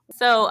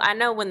 So I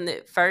know when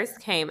it first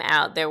came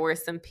out, there were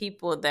some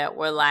people that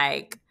were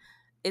like,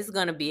 it's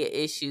going to be an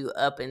issue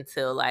up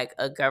until like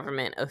a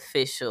government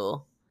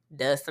official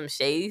does some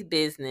shady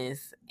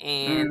business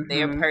and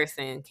their Mm-hmm.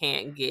 person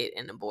can't get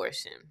an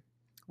abortion.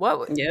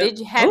 What Yep. did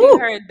you have you Ooh.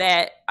 heard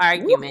that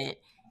Ooh. argument,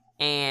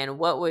 and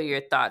what were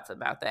your thoughts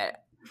about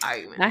that I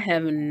argument?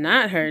 have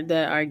not heard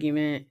that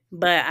argument,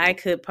 but I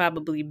could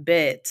probably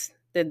bet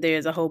that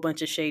there's a whole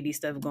bunch of shady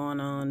stuff going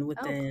on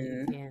Oh, please,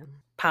 within yeah.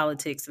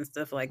 politics and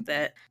stuff like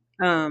that.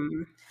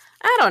 Um,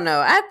 I don't know.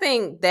 I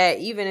think that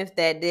even if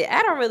that did,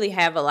 I don't really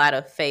have a lot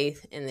of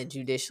faith in the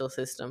judicial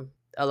system.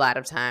 A lot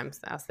of times,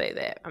 I'll say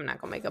that. I'm not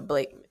gonna make a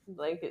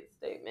blanket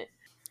statement.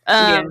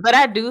 Yeah. But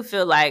I do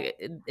feel like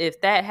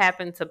if that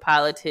happened to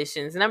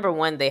politicians, number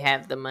one, they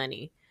have the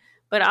money,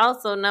 but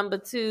also number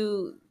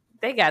two,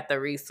 they got the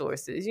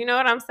resources. You know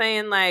what I'm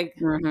saying? Like,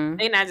 Hmm.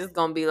 they not just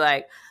gonna be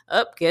like,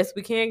 "Up, guess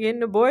we can't get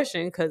an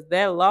abortion because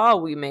that law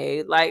we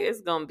made." Like,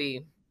 it's gonna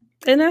be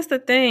And that's the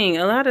thing.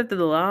 A lot of the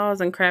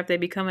laws and crap they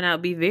be coming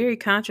out be very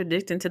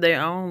contradicting to their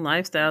own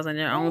lifestyles and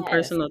their own yes,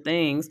 personal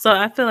things. So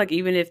I feel like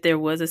even if there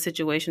was a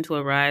situation to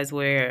arise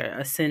where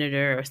a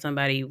senator or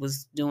somebody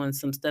was doing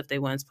some stuff they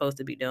weren't supposed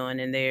to be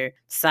doing and their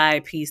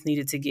side piece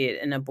needed to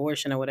get an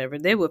abortion or whatever,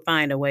 they would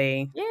find a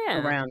way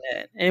yeah, around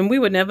that. And we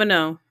would never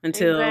know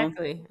until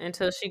exactly.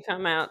 Until she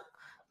come out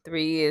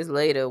 3 years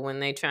later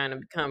when they trying to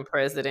become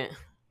president.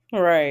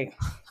 right.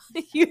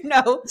 You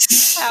know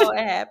how it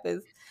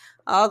happens.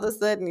 All of a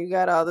sudden, you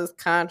got all this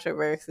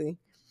controversy.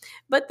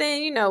 But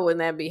then, when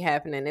that be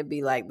happening, it'd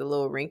be like the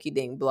little rinky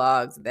dink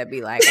blogs that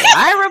be like, well,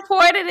 I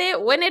reported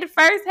it when it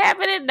first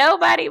happened and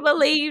nobody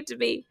believed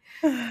me.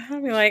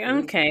 I'll be like,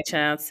 okay,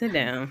 child, sit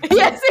down.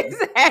 Yes,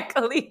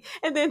 exactly.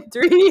 And then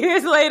 3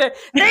 years later,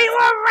 they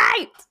were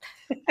right.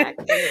 I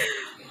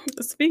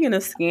can't. Speaking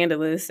of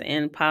scandalous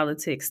and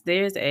politics,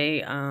 there's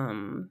a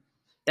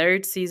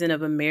third season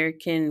of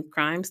American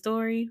Crime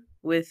Story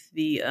with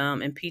the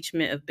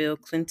impeachment of Bill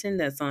Clinton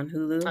that's on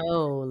Hulu.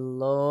 Oh,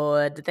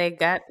 Lord. I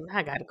got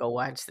to go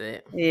watch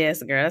that.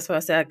 Yes, girl, that's what I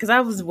said. Because I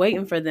was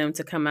waiting for them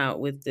to come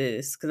out with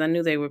this because I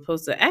knew they were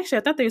supposed to. Actually,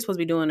 I thought they were supposed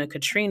to be doing a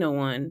Katrina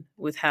one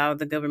with how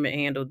the government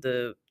handled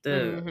the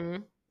Mm-hmm.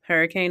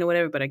 hurricane or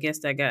whatever, but I guess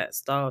that got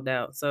stalled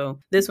out. So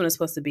this one is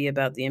supposed to be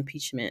about the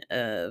impeachment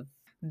of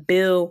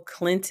Bill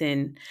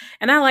Clinton.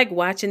 And I like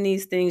watching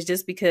these things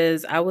just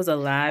because I was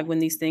alive when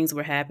these things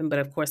were happening, but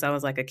of course I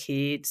was like a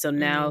kid. So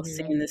now Mm-hmm.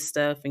 seeing this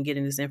stuff and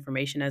getting this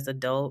information as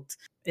adult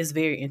is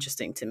very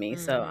interesting to me.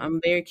 So Mm-hmm.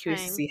 I'm very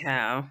curious to Same. see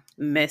how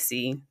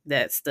messy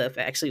that stuff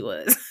actually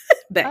was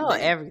back Oh,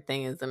 then.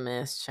 everything is a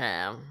mess,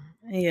 child.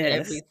 Yes.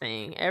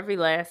 Everything. Every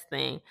last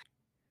thing.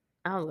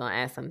 I was gonna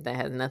ask something that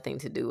has nothing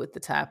to do with the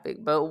topic,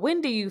 but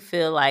when do you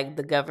feel like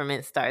the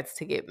government starts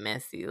to get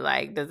messy?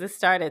 Like, does it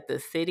start at the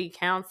city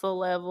council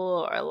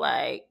level or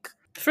like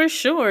For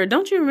sure.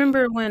 Don't you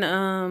remember when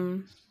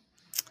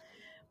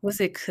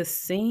was it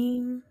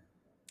Kasim?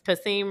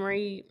 Kasim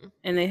Reed?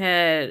 And they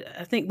had,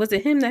 I think, was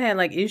it him that had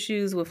like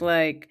issues with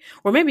like,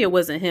 or maybe it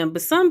wasn't him,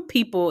 but some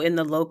people in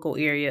the local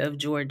area of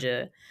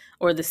Georgia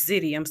or the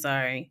city, I'm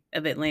sorry,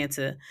 of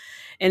Atlanta.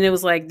 And it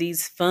was like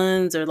these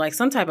funds or like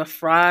some type of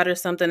fraud or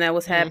something that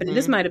was happening.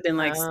 This Mm-hmm. might have been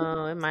like 6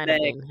 Oh, it months might have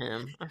back. been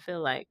him. I feel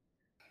like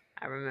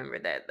I remember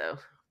that though.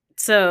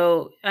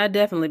 So I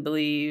definitely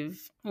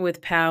believe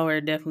with power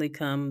definitely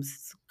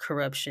comes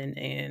corruption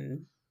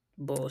and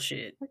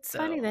bullshit. It's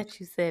funny So that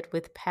you said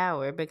with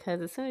power because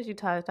as soon as you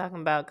started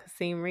talking about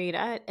Kasim Reed,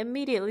 I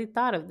immediately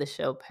thought of the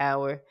show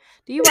Power.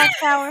 Do you watch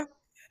Power?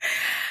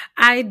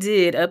 I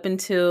did up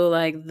until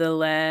like the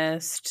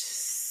last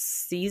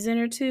season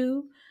or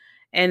two.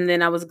 And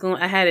then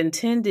I had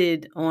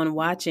intended on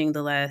watching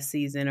the last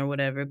season or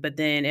whatever, but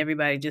then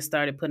everybody just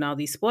started putting all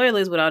these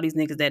spoilers with all these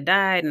niggas that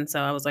died. And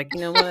so I was like, you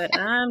know what?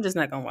 I'm just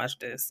not going to watch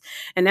this.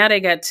 And now they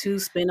got two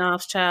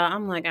spinoffs, child.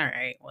 I'm like, all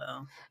right,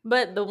 well,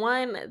 But the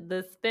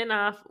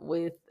spinoff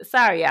with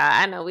sorry, y'all,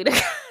 I know we done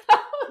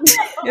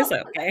it's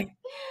okay.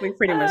 We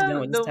pretty much done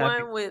with this the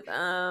topic. one with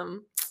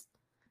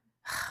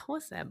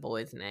what's that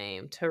boy's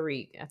name?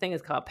 Tariq. I think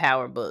it's called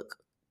Power Book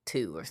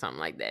 2 or something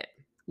like that.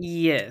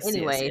 Yes, yes,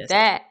 Anyway, yes.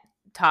 that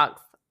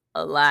talks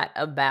a lot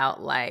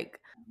about like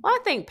well, I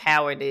think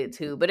Power did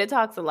too, but it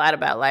talks a lot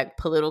about like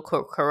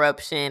political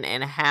corruption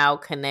and how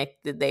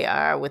connected they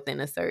are within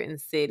a certain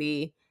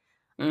city.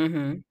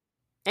 Mm-hmm.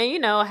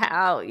 And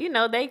how,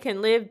 they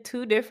can live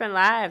two different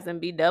lives and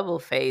be double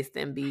faced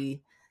and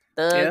be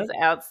thugs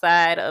Yep,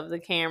 outside of the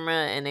camera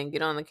and then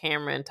get on the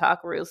camera and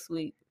talk real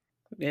sweet.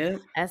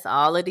 yep. That's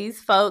all of these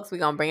folks. We're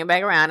going to bring it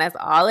back around. That's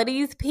all of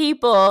these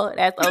people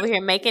that's over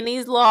here making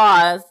these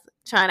laws,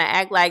 trying to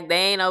act like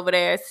they ain't over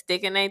there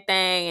sticking their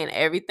thing and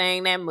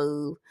everything that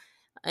move.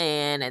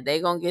 And they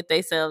going to get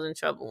themselves in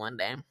trouble one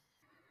day. And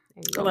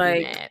going to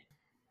be Like mad.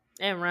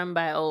 And run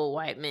by old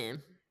white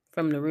men.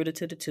 from the rooter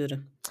to the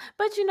tutor.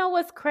 But you know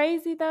what's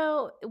crazy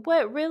though?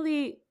 What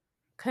really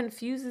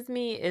confuses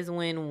me is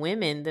when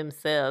women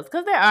themselves,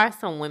 because there are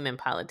some women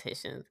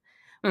politicians,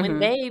 when Mm-hmm.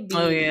 they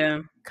Oh, be yeah.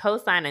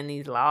 co-signing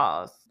these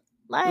laws,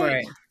 like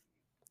Right.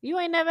 you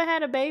ain't never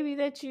had a baby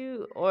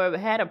or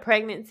had a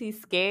pregnancy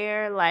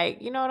scare,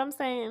 like you know what I'm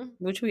saying?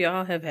 Which we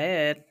all have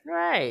had.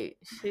 Right?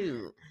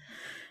 Shoot.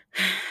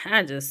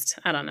 I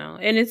don't know.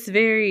 And it's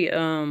very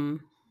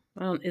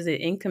is it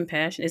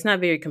incompassionate? It's not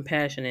very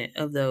compassionate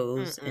of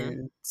those Mm-mm.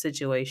 in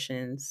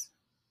situations.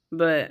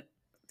 But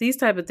these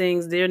type of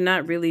things, they're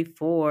not really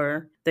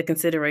for the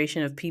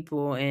consideration of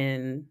people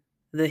and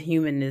the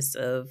humanness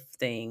of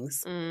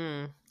things.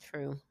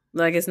 True.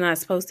 Like it's not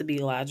supposed to be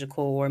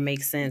logical or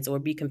make sense or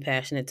be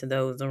compassionate to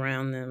those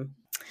around them.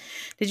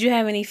 Did you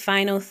have any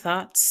final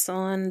thoughts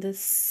on this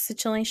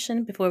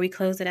situation before we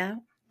close it out?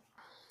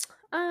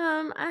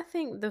 I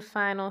think the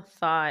final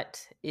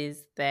thought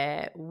is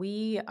that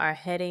we are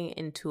heading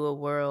into a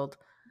world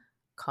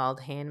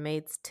called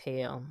Handmaid's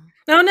Tale.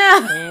 Oh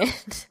no!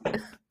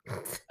 And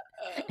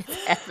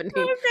it's happening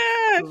Oh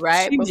god!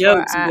 right She before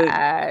jokes, our but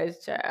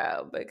eyes,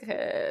 child,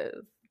 because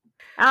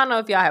I don't know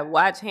if y'all have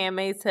watched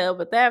Handmaid's Tale,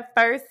 but that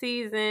first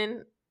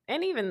season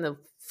and even the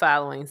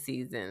following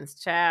seasons,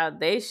 child,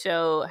 they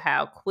show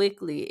how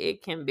quickly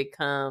it can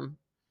become.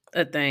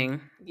 a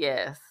thing.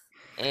 Yes.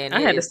 And I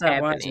it had to is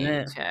stop watching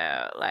happening, that.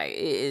 child. Like, it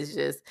is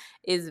just,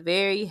 it's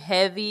very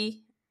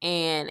heavy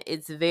and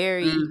it's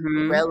very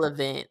Mm-hmm.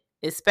 relevant,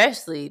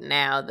 especially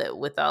now that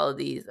with all of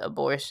these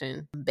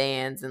abortion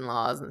bans and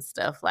laws and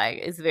stuff. Like,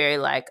 it's very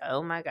like,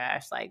 oh my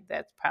gosh, like,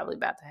 that's probably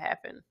about to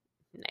happen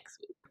next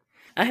week.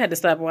 I had to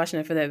stop watching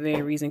it for that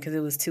very reason because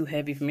it was too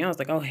heavy for me. I was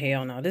like, oh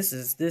hell no, this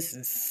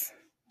is.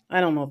 I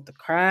don't know if to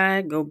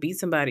cry, go beat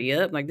somebody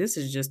up. Like this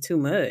is just too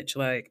much.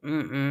 Like,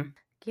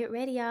 Get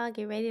ready, y'all.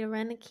 Get ready to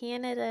run to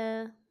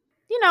Canada.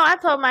 You know, I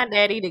told my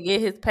daddy to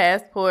get his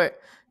passport.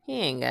 He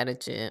ain't got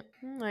it yet.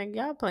 I'm like,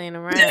 y'all playing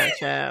around,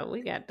 child.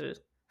 We got to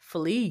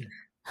flee.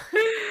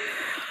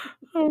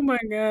 Oh my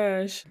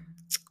gosh.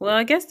 Well,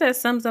 I guess that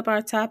sums up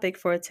our topic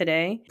for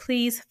today.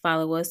 Please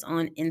follow us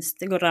on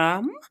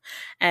Instagram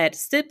at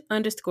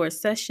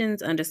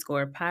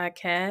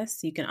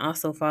sip_sessions_podcast. You can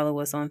also follow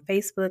us on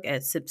Facebook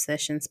at Sip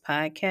Sessions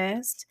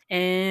Podcast.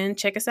 And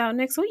check us out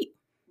next week.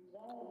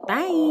 Bye.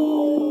 Bye,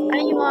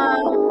 you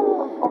all.